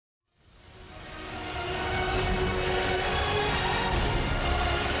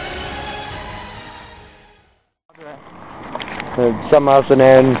TheSamMarsden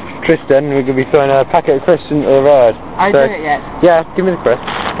and Tristan. We're going to be throwing a packet of crisps into the road. Are you doing it yet? Yeah, give me the crisps.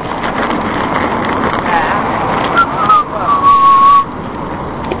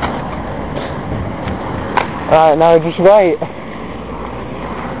 Right, now just wait.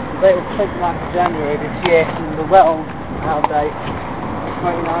 It was 29th of January this year, and the well out of date.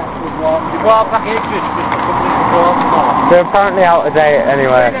 29th was what? You bought a packet of crisps just a couple of before tomorrow. They're apparently out of date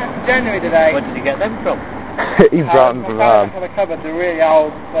anyway. 29th of January today. Where did you get them from? He brought them from home. I the cupboard, they're really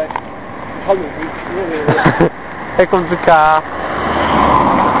old, but really Here comes the car.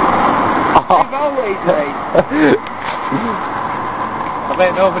 They've always late. I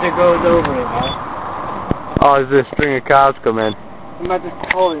bet nobody goes over it now. Oh, there's a string of cars coming. Imagine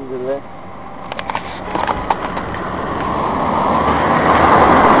calling with it.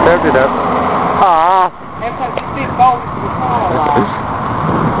 There's it up. Ah! It's like 16 bolts to the car.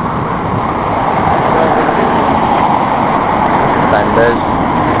 Fenders.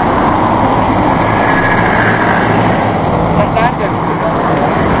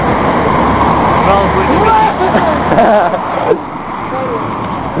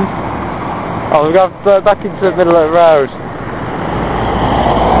 Oh, we've got to throw it back into the middle of the road.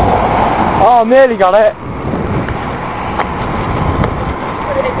 Oh, nearly got it.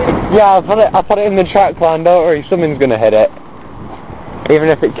 Yeah, I put it in the track line, don't worry, something's going to hit it.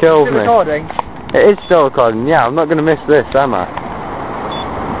 Even if it kills me. Is it recording? It is still recording, yeah, I'm not going to miss this, am I?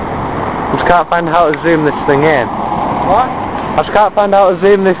 I just can't find how to zoom this thing in. What? I just can't find how to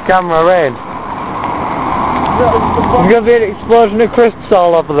zoom this camera in. There's going to be an explosion of crisps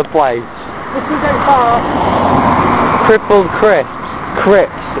all over the place. This is so far. Crippled crisps.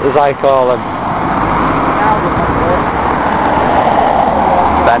 Crips, as I call them.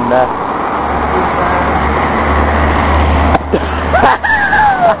 Bender.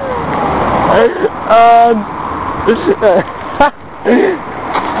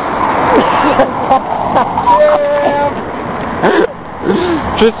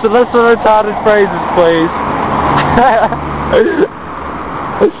 Just a list of retarded phrases, please.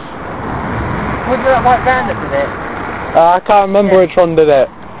 Would you that white band up with it? I can't remember which one did it.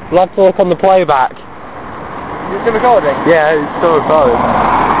 We'll have to look on the playback. Is it still recording? Yeah, it's still recording.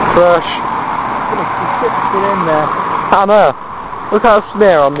 Crush. It's in there. I know. Look at a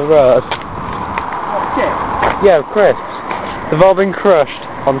smear on the road. What, chip? Yeah, crisps. They've all been crushed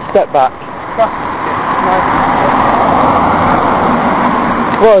on step back.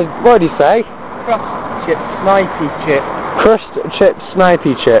 What did he say? Crust chips, snipey chips. Crushed chips,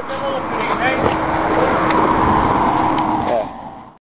 snipey chips.